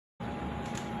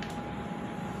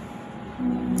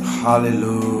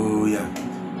Hallelujah.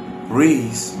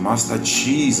 Praise Master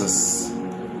Jesus.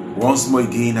 Once more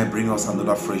again, I bring us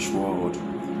another fresh word.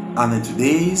 And in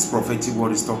today's prophetic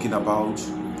word is talking about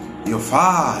your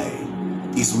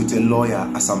file is with a lawyer.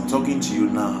 As I'm talking to you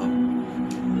now,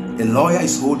 a lawyer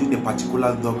is holding a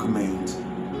particular document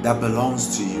that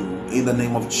belongs to you. In the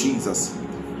name of Jesus,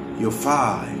 your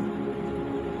file,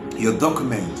 your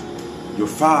document, your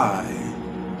file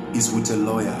is with a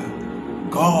lawyer.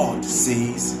 God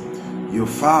says your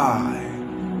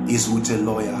file is with a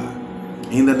lawyer.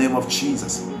 In the name of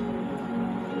Jesus.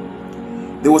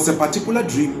 There was a particular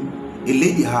dream a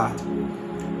lady had.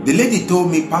 The lady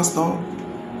told me, Pastor,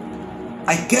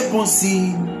 I kept on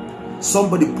seeing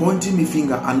somebody pointing me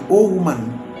finger, an old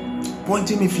woman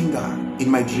pointing me finger in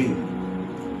my dream.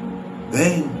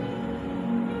 Then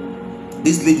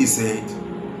this lady said,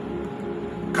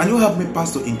 can you help me,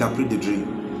 Pastor, interpret the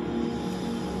dream?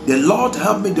 The Lord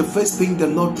helped me. The first thing the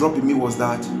Lord dropped in me was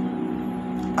that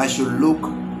I should look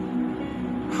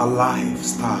her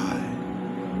lifestyle.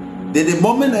 Then the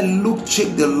moment I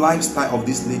checked the lifestyle of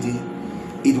this lady,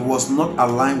 it was not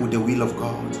aligned with the will of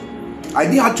God. I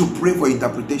didn't have to pray for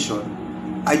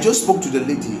interpretation. I just spoke to the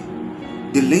lady.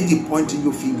 The lady pointing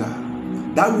your finger.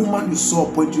 That woman you saw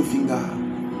pointing your finger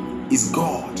is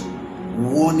God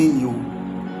warning you.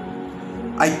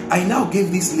 I now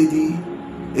gave this lady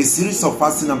a series of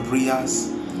fasting and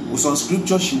prayers with some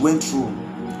scriptures she went through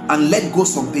and let go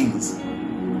some things.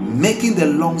 Making the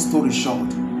long story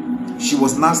short, she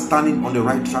was now standing on the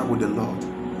right track with the Lord.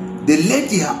 The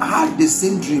lady had the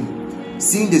same dream,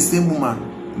 seeing the same woman,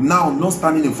 now not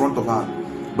standing in front of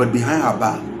her, but behind her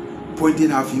back, pointing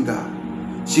her finger.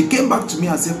 She came back to me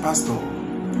and said, Pastor,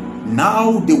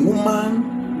 now the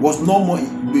woman was no more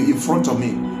in front of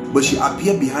me, but she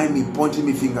appeared behind me, pointing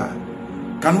me finger.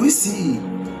 Can we see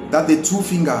that the two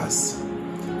fingers,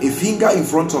 a finger in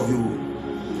front of you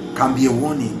can be a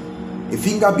warning, a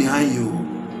finger behind you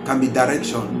can be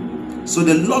direction? So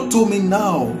the Lord told me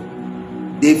now,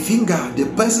 the finger, the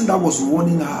person that was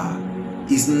warning her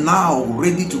is now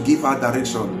ready to give her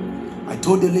direction. I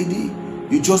told the lady,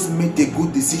 you just made a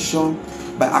good decision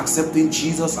by accepting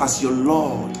Jesus as your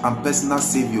Lord and personal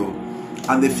Savior.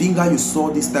 And the finger you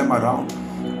saw this time around,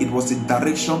 it was a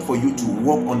direction for you to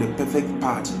walk on the perfect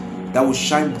path that will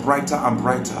shine brighter and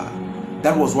brighter.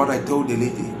 That was what I told the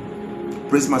lady.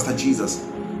 Praise Master Jesus.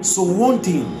 So one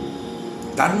thing,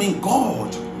 that means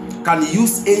God can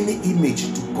use any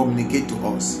image to communicate to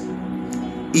us.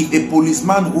 If a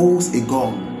policeman holds a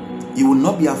gun, you will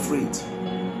not be afraid.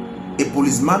 A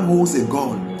policeman holds a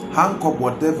gun, handcuff,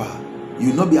 whatever, you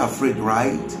will not be afraid,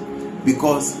 right?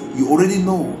 Because you already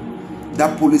know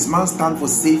that policeman stands for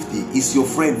safety, is your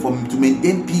friend to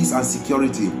maintain peace and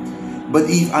security. But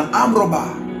if an armed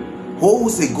robber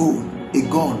holds a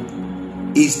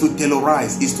gun is to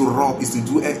terrorize, is to rob, is to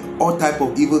do all type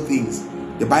of evil things.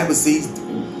 The Bible says,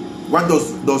 what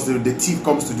does the thief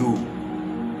comes to do?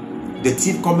 The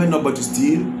thief cometh not but to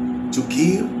steal, to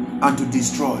kill, and to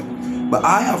destroy. But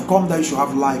I have come that you should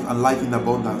have life and life in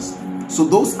abundance. So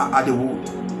those are the word.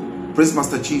 Praise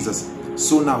Master Jesus.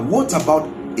 So now, what about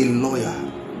a lawyer?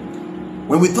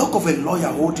 When we talk of a lawyer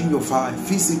holding your file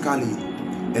physically,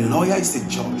 a lawyer is a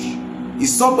judge.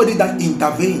 Is somebody that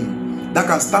intervenes, that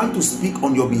can stand to speak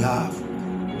on your behalf.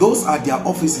 Those are their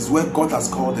offices where God has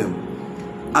called them.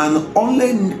 And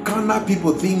only carnal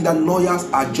people think that lawyers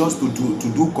are just to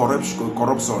do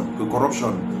corruption.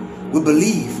 We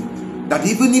believe that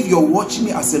even if you're watching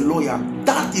me as a lawyer,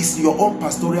 that is your own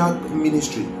pastoral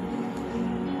ministry.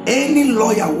 Any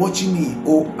lawyer watching me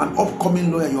or an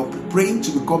upcoming lawyer, you're praying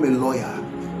to become a lawyer.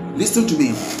 Listen to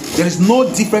me. There is no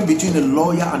difference between a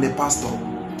lawyer and a pastor.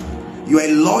 You are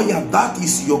a lawyer. That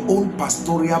is your own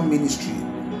pastoral ministry.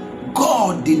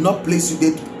 God did not place you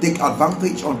there to take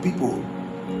advantage on people.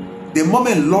 The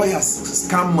moment lawyers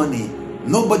scam money,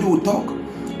 nobody will talk.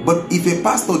 But if a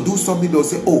pastor do something, they'll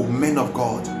say, oh, men of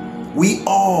God. We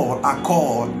all are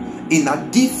called in a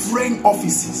different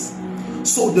offices.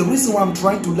 So the reason why I'm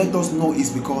trying to let us know is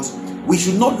because we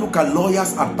should not look at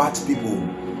lawyers as bad people.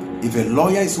 If a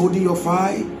lawyer is holding your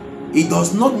file, it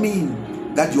does not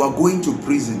mean that you are going to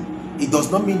prison. It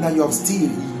does not mean that you have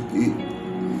stolen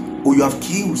or you have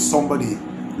killed somebody.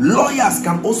 Lawyers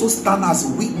can also stand as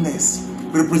witness,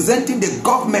 representing the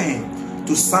government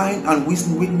to sign and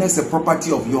witness a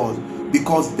property of yours,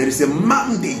 because there is a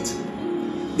mandate,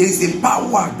 there is a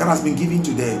power that has been given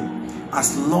to them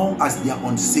as long as they are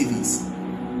on service.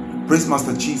 Praise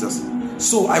Master Jesus.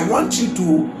 So I want you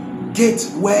to get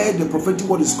where the prophetic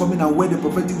word is coming and where the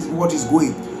prophetic word is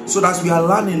going, so that we are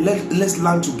learning. Let's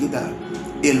learn together.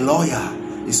 A lawyer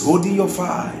is holding your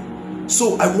file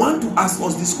So I want to ask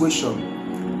us this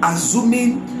question.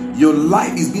 Assuming your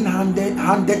life is being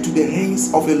handed to the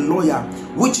hands of a lawyer,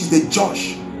 which is the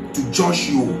judge, to judge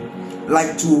you,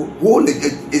 like to hold a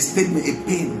statement, a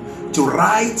pen, to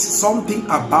write something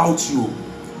about you,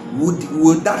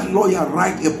 would that lawyer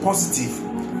write a positive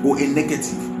or a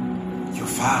negative? Your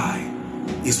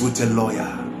file is with a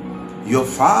lawyer. Your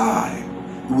file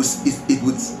it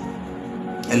with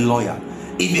a lawyer.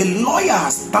 If a lawyer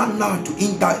stand now to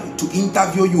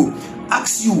interview you,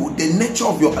 ask you the nature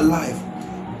of your life,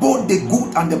 both the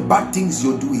good and the bad things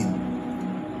you're doing,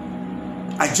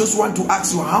 I just want to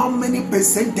ask you, how many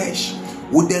percentage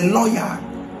would the lawyer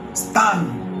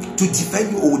stand to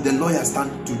defend you, or would the lawyer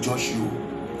stand to judge you?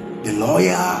 The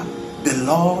lawyer, the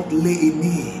Lord lay in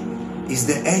me, is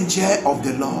the angel of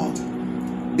the Lord.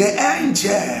 The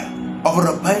angel of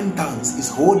repentance is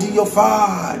holding your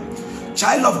file.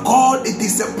 Child of God, it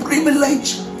is a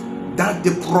privilege that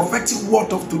the prophetic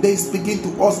word of today is speaking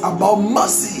to us about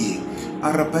mercy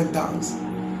and repentance.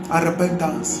 And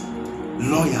repentance.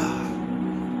 Lawyer.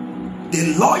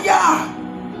 The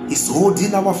lawyer is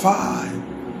holding our file.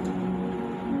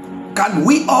 Can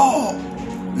we all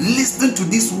listen to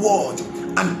this word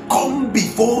and come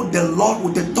before the Lord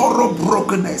with a thorough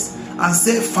brokenness and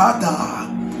say, Father,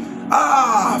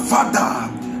 Father,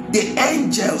 the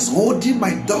angels holding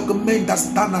my document that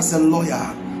stand as a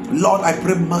lawyer, Lord, I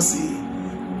pray mercy,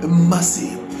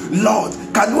 mercy. Lord,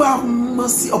 can you have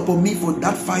mercy upon me for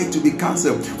that fight to be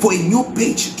cancelled, for a new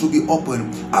page to be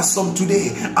opened? As from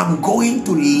today, I'm going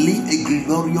to live a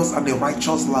glorious and a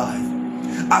righteous life.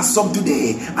 As from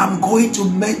today, I'm going to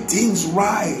make things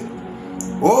right.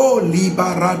 Oh,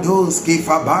 liberados que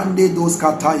fabande dos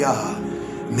kataya,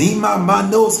 mima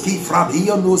manos que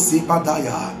frabio no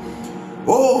sepadaya.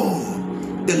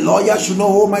 Oh, the lawyer should not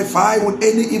hold my file with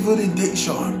any evil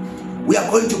intention. We are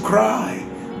going to cry.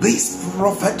 This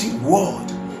prophetic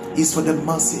word is for the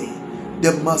mercy.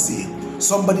 The mercy.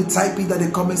 Somebody type it at the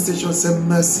comment section, say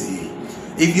mercy.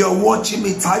 If you're watching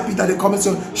me, type it at the comment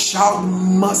section, shout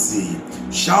mercy.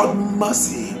 Shout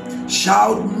mercy.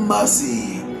 Shout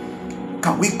mercy.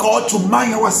 Can we call to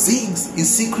mind our sins in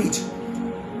secret?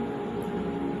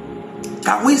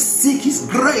 Can we seek his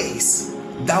grace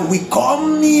that we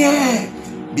come near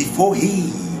before him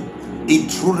in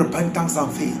true repentance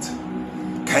and faith?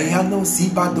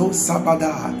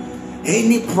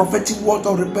 Any prophetic word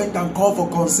of repentance and call for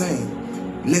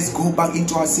concern, let's go back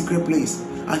into our secret place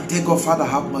and tell God, Father,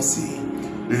 have mercy.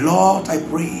 Lord, I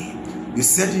pray. You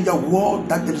said in your word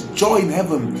that there is joy in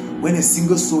heaven when a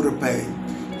single soul repents.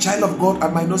 Child of God, I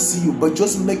might not see you, but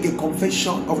just make a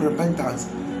confession of repentance.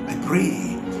 I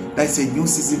pray that's a new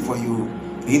season for you.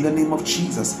 In the name of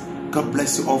Jesus, God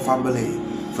bless you all, family.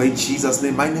 For in Jesus'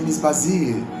 name, my name is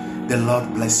Basil. The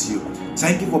Lord bless you.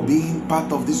 Thank you for being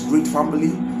part of this great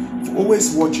family, for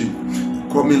always watching,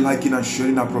 coming, liking, and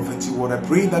sharing our prophetic word. I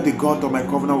pray that the God of my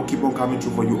covenant will keep on coming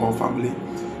through for you all, family.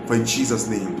 For in Jesus'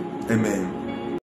 name, amen.